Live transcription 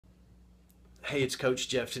Hey, it's Coach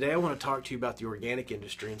Jeff. Today I want to talk to you about the organic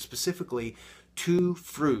industry and specifically two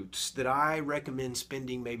fruits that I recommend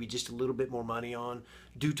spending maybe just a little bit more money on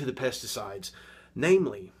due to the pesticides,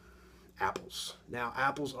 namely apples. Now,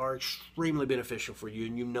 apples are extremely beneficial for you,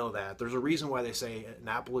 and you know that. There's a reason why they say an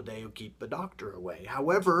apple a day will keep the doctor away.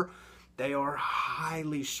 However, they are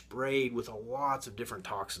highly sprayed with lots of different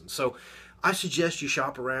toxins. So I suggest you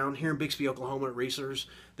shop around. Here in Bixby, Oklahoma at Reese's,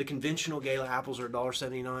 the conventional Gala apples are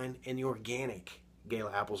 $1.79 and the organic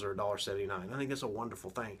Gala apples are $1.79. I think that's a wonderful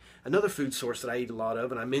thing. Another food source that I eat a lot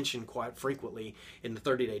of and I mention quite frequently in the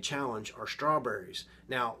 30-day challenge are strawberries.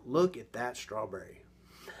 Now look at that strawberry.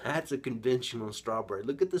 That's a conventional strawberry.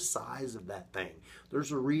 Look at the size of that thing.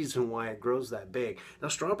 There's a reason why it grows that big. Now,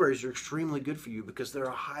 strawberries are extremely good for you because they're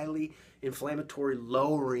a highly inflammatory,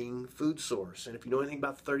 lowering food source. And if you know anything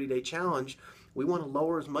about the 30-day challenge, we want to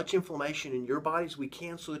lower as much inflammation in your body as we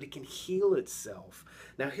can so that it can heal itself.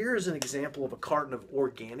 Now, here is an example of a carton of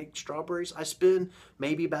organic strawberries. I spend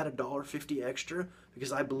maybe about $1.50 extra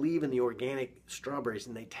because I believe in the organic strawberries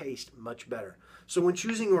and they taste much better. So when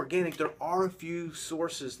choosing organic, there are a few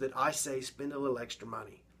sources that I say spend a little extra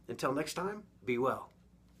money. Until next time, be well.